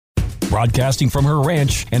Broadcasting from her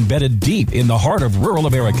ranch embedded deep in the heart of rural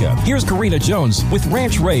America, here's Karina Jones with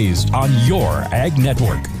Ranch Raised on your Ag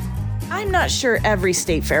Network. I'm not sure every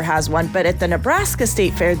state fair has one, but at the Nebraska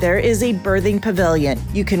State Fair, there is a birthing pavilion.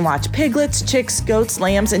 You can watch piglets, chicks, goats,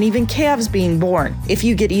 lambs, and even calves being born. If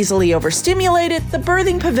you get easily overstimulated, the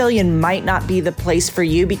birthing pavilion might not be the place for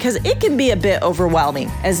you because it can be a bit overwhelming.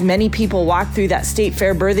 As many people walk through that state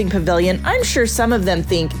fair birthing pavilion, I'm sure some of them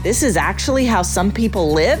think, this is actually how some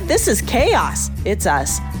people live? This is chaos. It's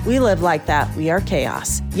us. We live like that. We are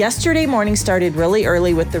chaos. Yesterday morning started really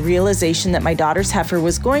early with the realization that my daughter's heifer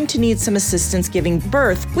was going to need some assistance giving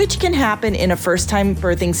birth, which can happen in a first-time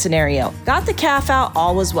birthing scenario. Got the calf out,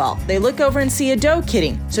 all was well. They look over and see a doe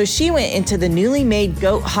kidding, so she went into the newly made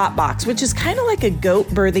goat hot box, which is kind of like a goat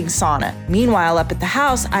birthing sauna. Meanwhile, up at the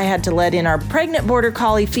house, I had to let in our pregnant border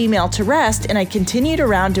collie female to rest, and I continued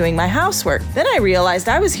around doing my housework. Then I realized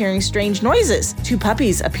I was hearing strange noises. 2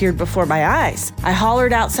 puppies appeared before my eyes. I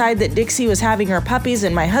hollered outside that Dixie was having her puppies,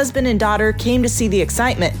 and my husband and daughter came to see the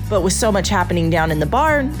excitement, but with so much happening down in the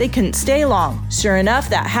barn, they couldn't stay long. Sure enough,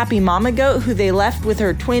 that happy mama goat who they left with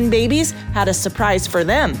her twin babies had a surprise for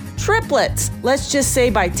them. Triplets! Let's just say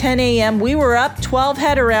by 10 a.m. we were up 12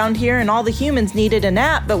 head around here and all the humans needed a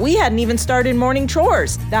nap, but we hadn't even started morning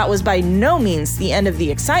chores. That was by no means the end of the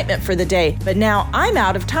excitement for the day, but now I'm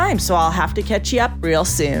out of time, so I'll have to catch you up real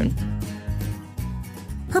soon.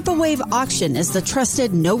 Purple Wave Auction is the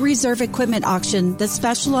trusted no-reserve equipment auction that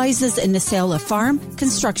specializes in the sale of farm,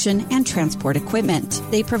 construction, and transport equipment.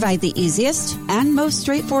 They provide the easiest and most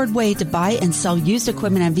straightforward way to buy and sell used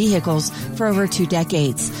equipment and vehicles for over 2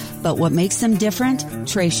 decades. But what makes them different?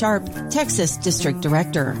 Trey Sharp, Texas District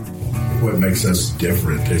Director. What makes us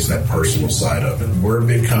different is that personal side of it. We're a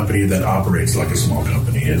big company that operates like a small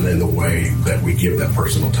company, and in the way that we give that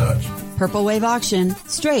personal touch. Purple Wave Auction,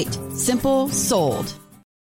 straight, simple, sold.